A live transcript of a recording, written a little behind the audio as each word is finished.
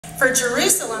For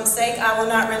Jerusalem's sake I will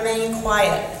not remain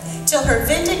quiet, till her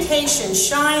vindication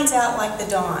shines out like the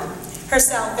dawn, her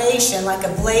salvation like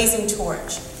a blazing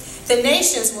torch. The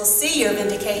nations will see your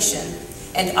vindication,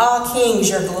 and all kings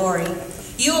your glory.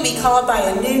 You will be called by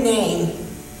a new name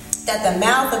that the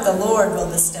mouth of the Lord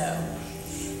will bestow.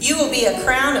 You will be a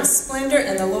crown of splendor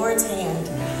in the Lord's hand,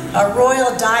 a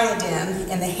royal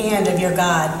diadem in the hand of your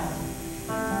God.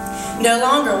 No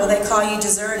longer will they call you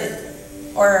deserted,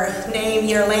 or name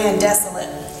your land desolate,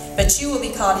 but you will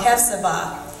be called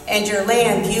Hephzibah, and your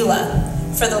land Beulah.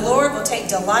 For the Lord will take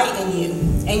delight in you,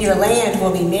 and your land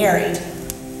will be married.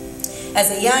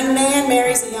 As a young man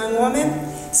marries a young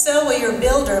woman, so will your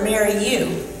builder marry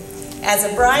you. As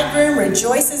a bridegroom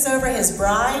rejoices over his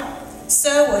bride,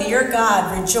 so will your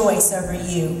God rejoice over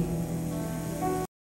you.